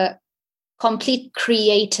such a complete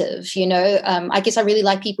creative, you know. I guess I really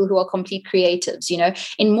like people who are complete creatives, you know,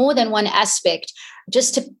 in more than one aspect,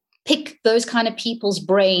 just to pick those kind of people's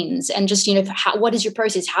brains and just, you know, what is your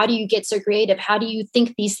process? How do you get so creative? How do you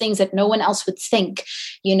think these things that no one else would think?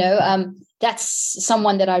 You know, that's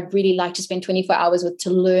someone that I'd really like to spend 24 hours with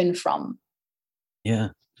to learn from. Yeah.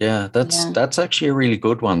 That's actually a really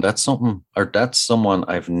good one. That's someone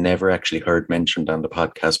I've never actually heard mentioned on the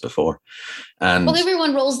podcast before. And well,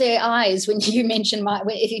 everyone rolls their eyes when you mention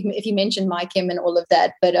if you mention My Chem and all of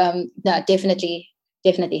that. But no, definitely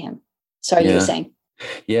him. Sorry, you were saying.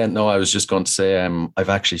 Yeah, no, I was just going to say I've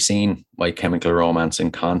actually seen My Chemical Romance in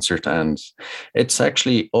concert, and it's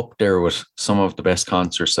actually up there with some of the best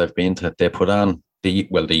concerts I've been to. They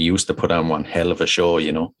used to put on one hell of a show,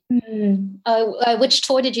 you know. Which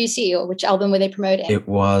tour did you see, or which album were they promoting? It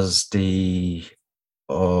was the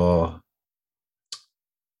the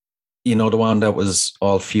one that was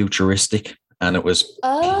all futuristic. And it was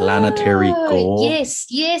Planetary Gold. Yes.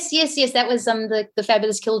 That was the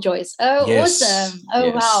Fabulous Killjoys. Oh, yes. Awesome. Oh,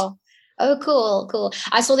 yes. Wow. Oh, cool.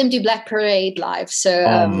 I saw them do Black Parade live. So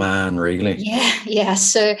oh man, really? Yeah.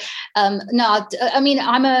 So no, I mean,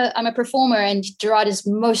 I'm a performer, and Gerard is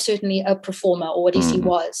most certainly a performer, or at least he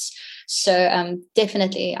was. So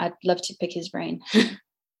definitely I'd love to pick his brain.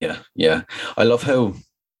 Yeah. I love how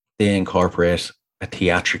they incorporate a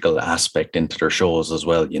theatrical aspect into their shows as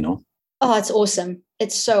well, you know. Oh, it's awesome.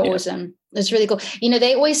 It's so awesome. It's really cool. You know,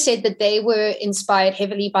 they always said that they were inspired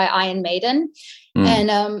heavily by Iron Maiden.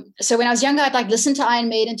 And so when I was younger, I'd listen to Iron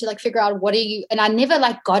Maiden to figure out and I never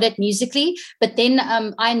got it musically, but then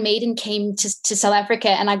Iron Maiden came to South Africa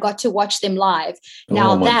and I got to watch them live.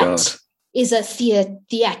 Now that is a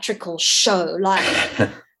theatrical show.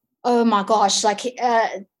 Oh my gosh,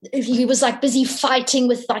 he was busy fighting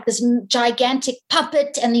with this gigantic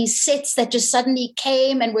puppet and these sets that just suddenly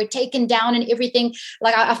came and were taken down and everything.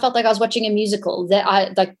 I felt like I was watching a musical.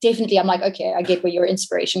 That definitely I'm okay, I get where your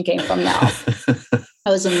inspiration came from now.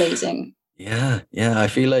 That was amazing. Yeah. I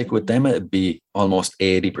feel like with them it'd be almost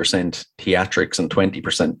 80% theatrics and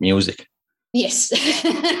 20% music. Yes.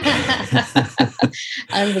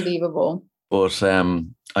 Unbelievable. But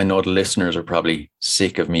I know the listeners are probably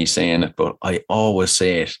sick of me saying it, but I always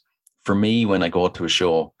say it. For me, when I go to a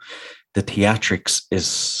show, the theatrics is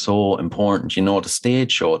so important. You know, the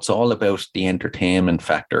stage show, it's all about the entertainment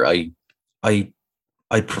factor. I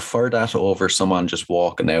prefer that over someone just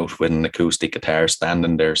walking out with an acoustic guitar,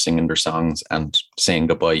 standing there singing their songs and saying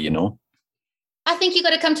goodbye, you know. I think you got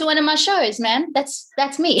to come to one of my shows, man. That's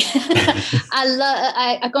me.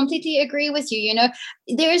 I completely agree with you. You know,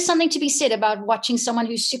 there is something to be said about watching someone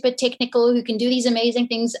who's super technical, who can do these amazing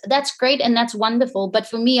things. That's great and that's wonderful. But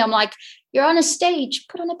for me, I'm you're on a stage,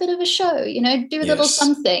 put on a bit of a show. You know, do a little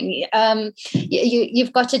something.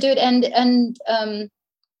 You've got to do it, and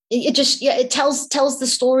it tells the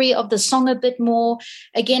story of the song a bit more.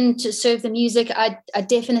 Again, to serve the music, I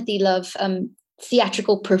definitely love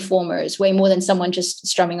theatrical performers way more than someone just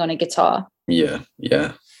strumming on a guitar. Yeah,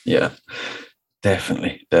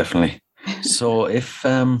 definitely. So if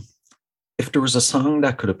there was a song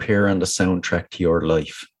that could appear on the soundtrack to your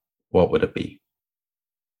life, what would it be?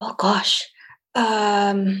 Oh gosh.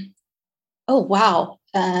 Oh wow.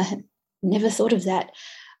 Never thought of that.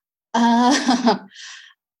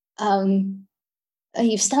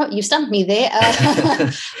 You've stumped me there.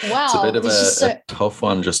 Wow, it's a bit of a tough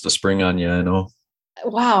one just to spring on you, I know.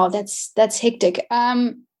 Wow, that's hectic.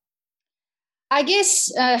 I guess.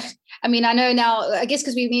 I mean, I know now. I guess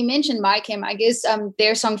because we mentioned My Chem, I guess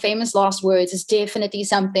their song "Famous Last Words" is definitely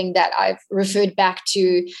something that I've referred back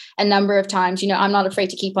to a number of times. You know, I'm not afraid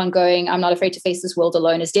to keep on going. I'm not afraid to face this world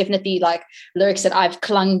alone. It's definitely lyrics that I've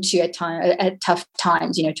clung to at tough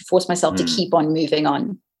times. You know, to force myself to keep on moving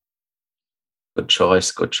on. Good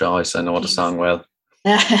choice. I know the song well.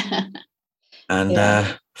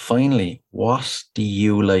 And finally, what do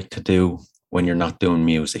you like to do when you're not doing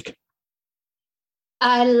music?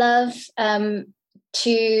 I love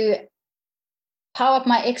to power up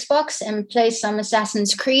my Xbox and play some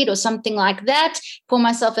Assassin's Creed or something like that, pour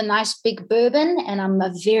myself a nice big bourbon, and I'm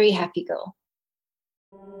a very happy girl.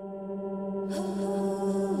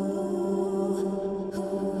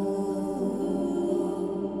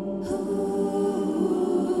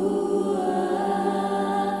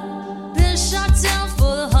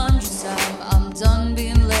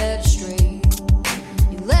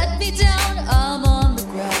 Down, I'm on the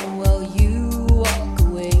ground while you walk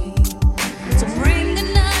away. So bring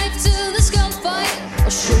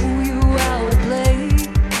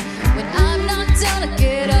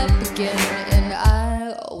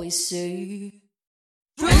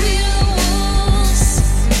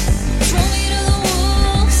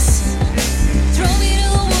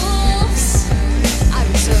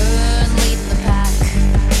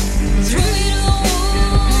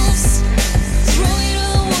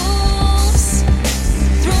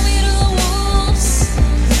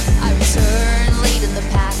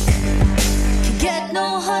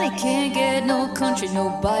can't get no country,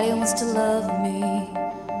 nobody wants to love me.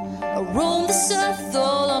 I roam this earth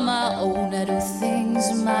all on my own, I do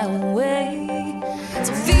things my own way.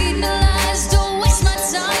 So feed no lies, don't waste my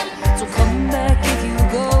time, so come back if you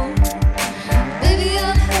go. Baby,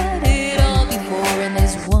 I've heard it all before, and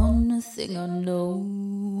there's one thing I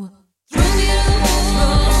know. Throw me to the wolf,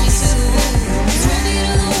 throw me to the wolf. Throw me to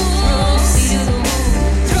the wolf, throw me to the wolf.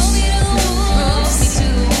 Throw me to the wolf, throw me to the wolf.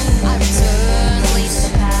 I return, lead the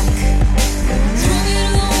pack. Throw me to the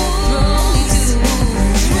wolf,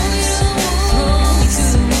 throw me to the wolf. Throw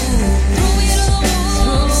me to the wolf,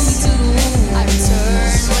 throw me to the wolf. Throw me to the wolf, throw me to the wolf. I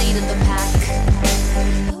return, lead the pack.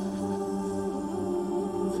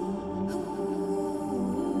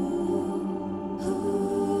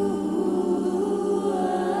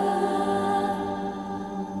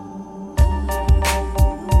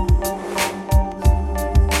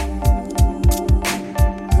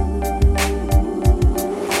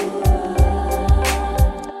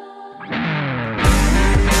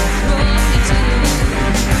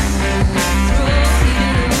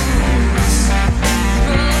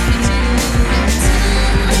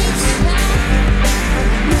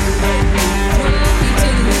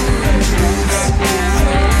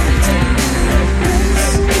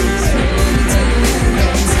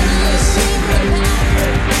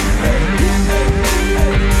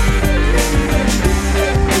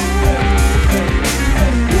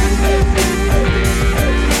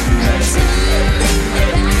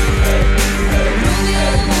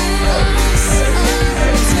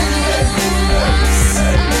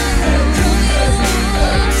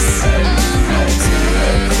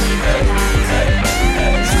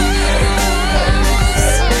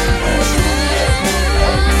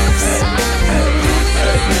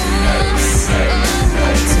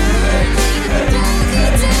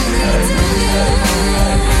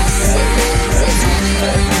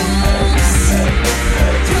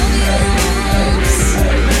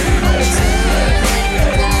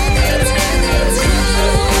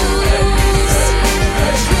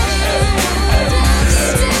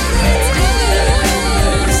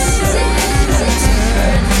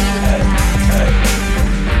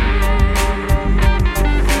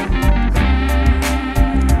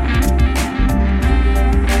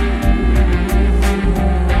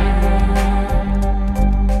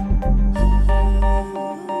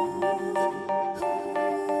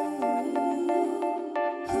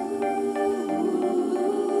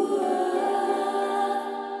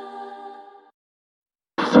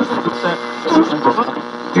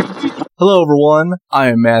 Hello everyone, I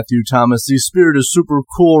am Matthew Thomas, the spirit of Super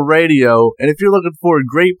Cool Radio, and if you're looking for a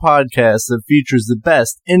great podcast that features the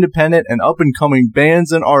best independent and up-and-coming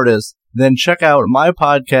bands and artists, then check out my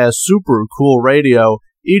podcast, Super Cool Radio.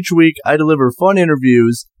 Each week I deliver fun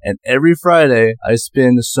interviews, and every Friday I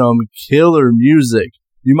spin some killer music.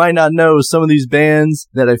 You might not know some of these bands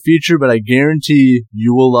that I feature, but I guarantee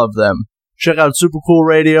you will love them. Check out Super Cool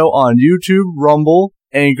Radio on YouTube, Rumble,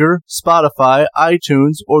 Anchor, Spotify,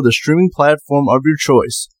 iTunes, or the streaming platform of your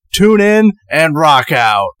choice. Tune in and rock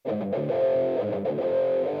out!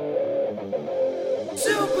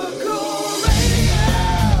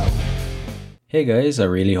 Hey guys, I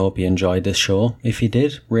really hope you enjoyed this show. If you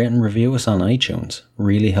did, rate and review us on iTunes.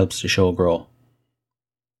 Really helps the show grow.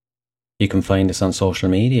 You can find us on social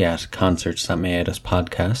media at Concerts That Made Us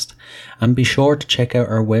Podcast, and be sure to check out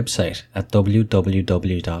our website at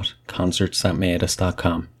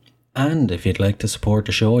www.concertsthatmadeus.com. And if you'd like to support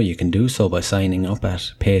the show, you can do so by signing up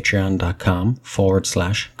at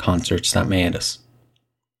patreon.com/Concerts That Made Us.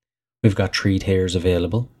 We've got 3 tiers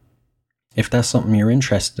available. If that's something you're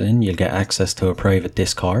interested in, you'll get access to a private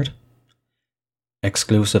Discord,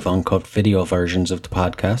 exclusive uncut video versions of the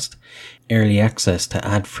podcast, early access to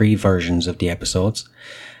ad-free versions of the episodes,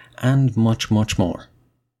 and much, much more.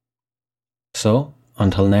 So,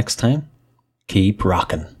 until next time, keep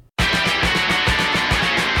rocking.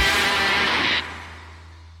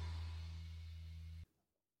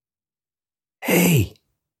 Hey,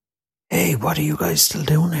 what are you guys still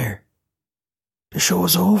doing here? The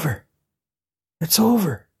show's over. It's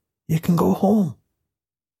over. You can go home.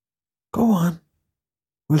 Go on.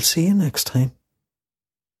 We'll see you next time.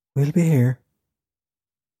 We'll be here.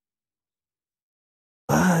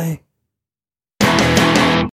 Bye.